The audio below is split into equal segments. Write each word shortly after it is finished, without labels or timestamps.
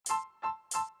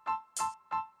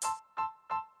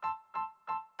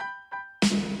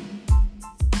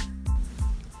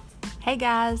Hey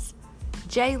guys,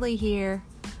 Jaylee here.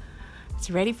 It's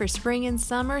ready for spring and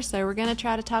summer, so we're going to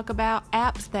try to talk about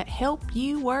apps that help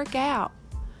you work out.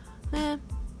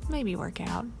 Maybe work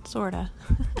out, sorta.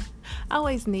 I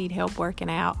always need help working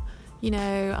out.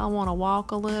 I want to walk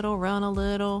a little, run a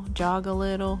little, jog a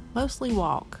little, mostly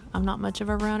walk. I'm not much of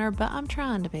a runner, but I'm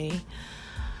trying to be.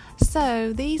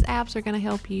 So these apps are going to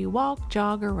help you walk,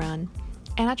 jog, or run.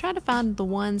 And I tried to find the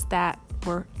ones that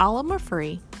all of them are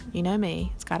free. You know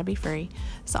me, it's got to be free.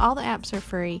 So all the apps are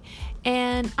free.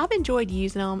 And I've enjoyed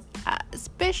using them,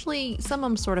 especially some of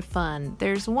them sort of fun.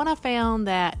 There's one I found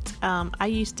that I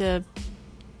used to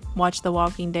watch The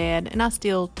Walking Dead, and I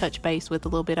still touch base with a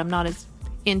little bit. I'm not as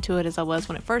into it as I was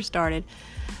when it first started.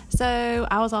 So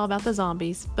I was all about the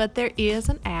zombies. But there is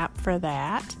an app for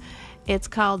that. It's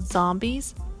called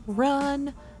Zombies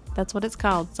Run. That's what it's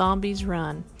called, Zombies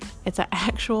Run. It's an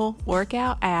actual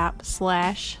workout app /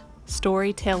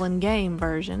 storytelling game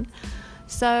version.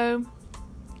 So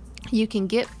you can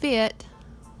get fit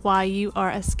while you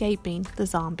are escaping the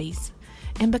zombies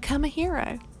and become a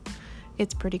hero.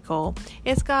 It's pretty cool.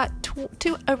 It's got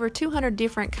over 200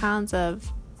 different kinds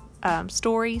of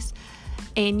stories,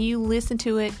 and you listen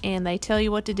to it and they tell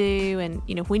you what to do and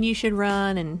when you should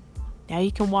run, and now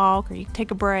you can walk, or you can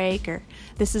take a break, or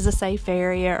this is a safe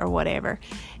area, or whatever.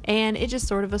 And it's just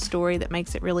sort of a story that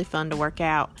makes it really fun to work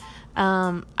out.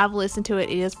 I've listened to it.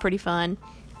 It is pretty fun.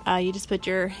 You just put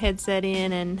your headset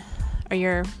in or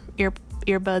your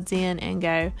earbuds in and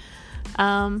go.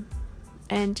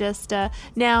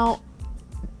 Now,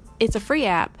 it's a free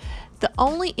app. The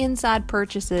only inside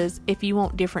purchases if you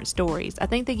want different stories. I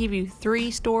think they give you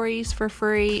 3 stories for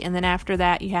free, and then after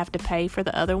that you have to pay for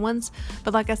the other ones.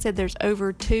 But like I said, there's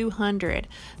over 200.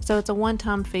 So it's a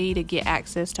one-time fee to get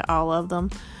access to all of them.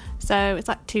 So it's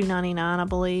like $2.99, I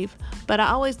believe. But I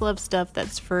always love stuff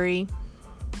that's free.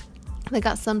 They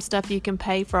got some stuff you can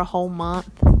pay for a whole month,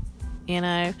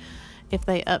 if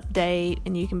they update,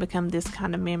 and you can become this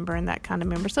kind of member and that kind of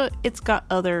member. So it's got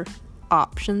other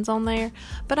options on there,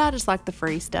 but I just like the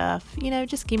free stuff.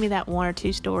 Just give me that 1 or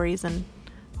 2 stories and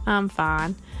I'm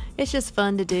fine. It's just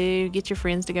fun to do. Get your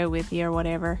friends to go with you or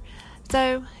whatever.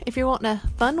 So if you're wanting a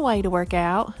fun way to work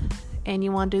out and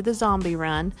you want to do the zombie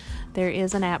run, there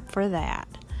is an app for that.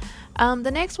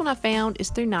 The next one I found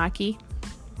is through Nike.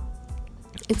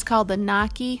 It's called the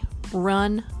Nike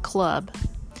Run Club.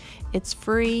 It's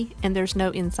free and there's no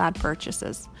inside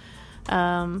purchases.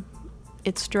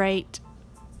 It's straight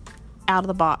out of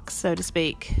the box, so to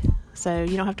speak. So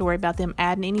you don't have to worry about them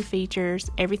adding any features.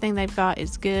 Everything they've got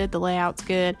is good. The layout's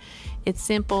good. It's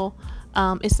simple.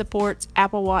 It supports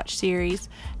Apple Watch series.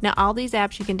 Now, all these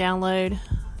apps you can download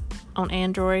on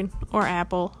Android or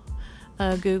Apple,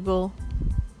 Google,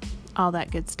 all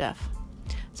that good stuff.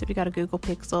 So if you got a Google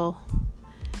Pixel,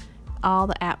 all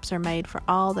the apps are made for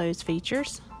all those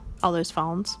features, all those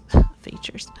phones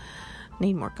features.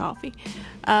 Need more coffee.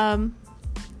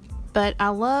 But I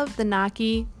love the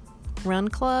Nike Run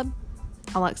Club.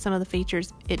 I like some of the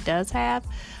features it does have.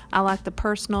 I like the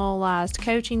personalized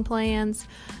coaching plans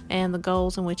and the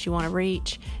goals in which you want to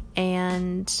reach,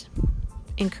 and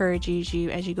encourages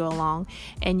you as you go along.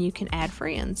 And you can add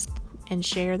friends and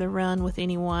share the run with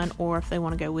anyone, or if they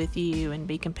want to go with you and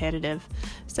be competitive.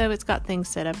 So it's got things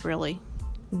set up really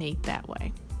neat that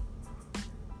way.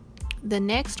 The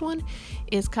next one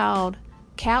is called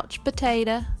Couch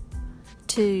Potato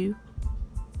to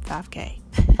 5K.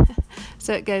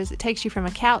 So it takes you from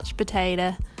a couch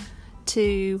potato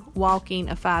to walking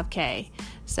a 5K.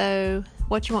 So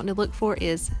what you want to look for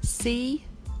is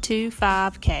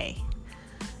C25K,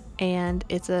 and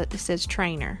it says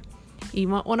trainer. You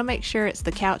want to make sure it's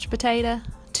the couch potato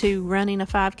to running a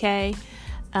 5K.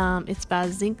 It's by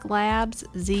Zenk Labs,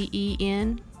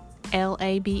 ZenLabs,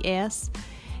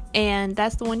 and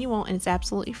that's the one you want, and it's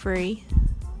absolutely free.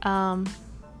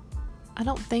 I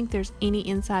don't think there's any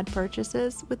inside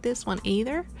purchases with this one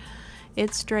either.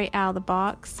 It's straight out of the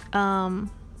box. And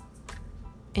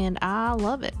I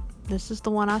love it. This is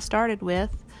the one I started with.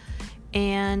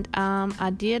 And I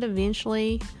did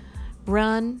eventually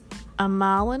run 1.5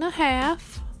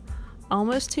 miles,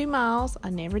 almost 2 miles. I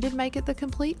never did make it the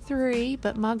complete 3,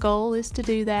 but my goal is to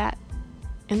do that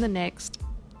in the next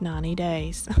 90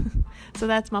 days. So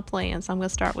that's my plan. So I'm going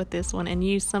to start with this one and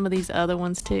use some of these other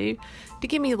ones too to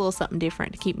give me a little something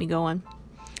different to keep me going.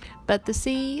 But the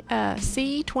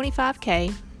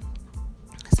C25K,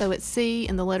 so it's C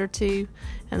and the letter 2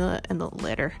 and the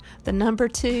number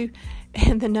 2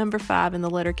 and the number 5 and the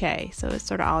letter K. So it's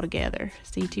sort of all together,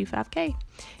 C25K,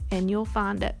 and you'll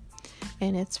find it,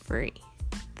 and it's free.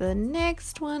 The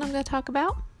next one I'm going to talk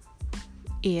about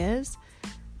is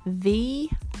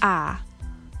VI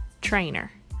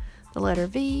Trainer. The letter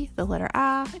V, the letter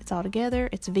I, it's all together.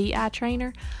 It's VI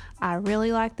Trainer. I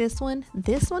really like this one.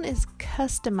 This one is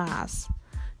customizable.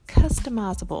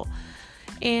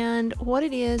 And what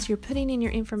it is, you're putting in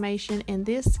your information, and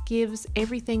this gives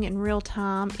everything in real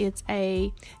time. It's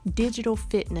a digital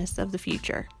fitness of the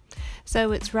future.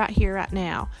 So it's right here, right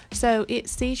now. So it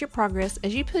sees your progress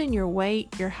as you put in your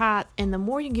weight, your height, and the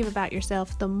more you give about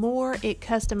yourself, the more it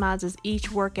customizes each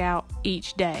workout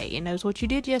each day. It knows what you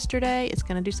did yesterday. It's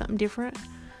going to do something different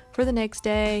for the next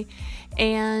day.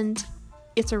 And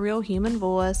it's a real human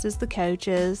voice as the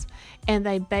coaches, and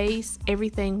they base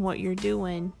everything what you're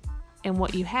doing and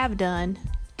what you have done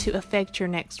to affect your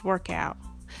next workout.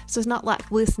 So it's not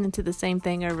like listening to the same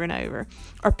thing over and over,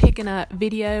 or picking a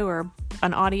video or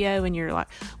an audio and you're like,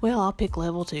 well, I'll pick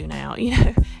level 2 now,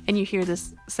 and you hear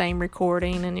this same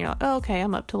recording and you're like, oh, okay,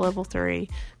 I'm up to level 3.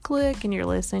 Click, and you're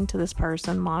listening to this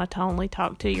person monotonely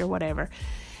talk to you or whatever.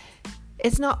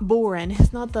 It's not boring.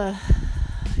 It's not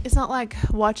like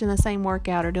watching the same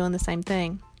workout or doing the same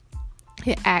thing.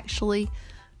 It actually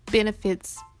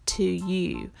benefits to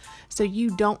you. So you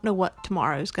don't know what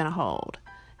tomorrow's going to hold.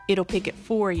 It'll pick it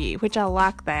for you, which I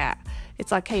like that.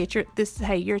 It's like, hey, you're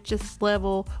at this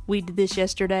level. We did this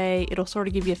yesterday. It'll sort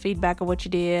of give you a feedback of what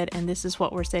you did, and this is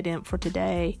what we're setting up for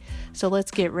today. So let's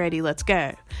get ready. Let's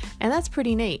go. And that's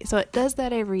pretty neat. So it does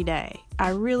that every day.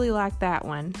 I really like that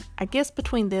one. I guess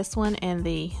between this one and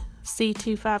the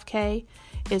C25K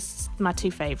is my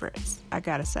 2 favorites, I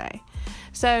gotta say.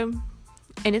 So,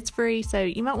 and it's free, so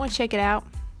you might want to check it out.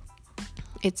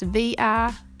 It's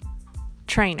VI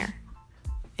Trainer.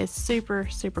 It's super,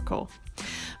 super cool.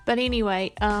 But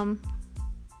anyway,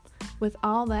 with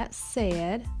all that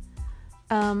said,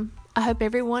 I hope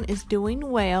everyone is doing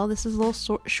well. This is a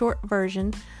little short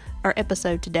version or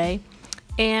episode today.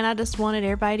 And I just wanted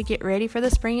everybody to get ready for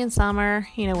the spring and summer.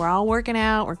 We're all working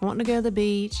out. We're wanting to go to the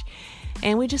beach.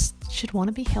 And we just should want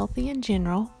to be healthy in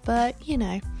general. But,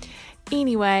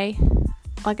 Anyway,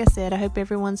 like I said, I hope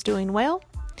everyone's doing well.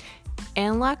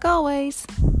 And like always,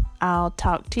 I'll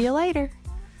talk to you later.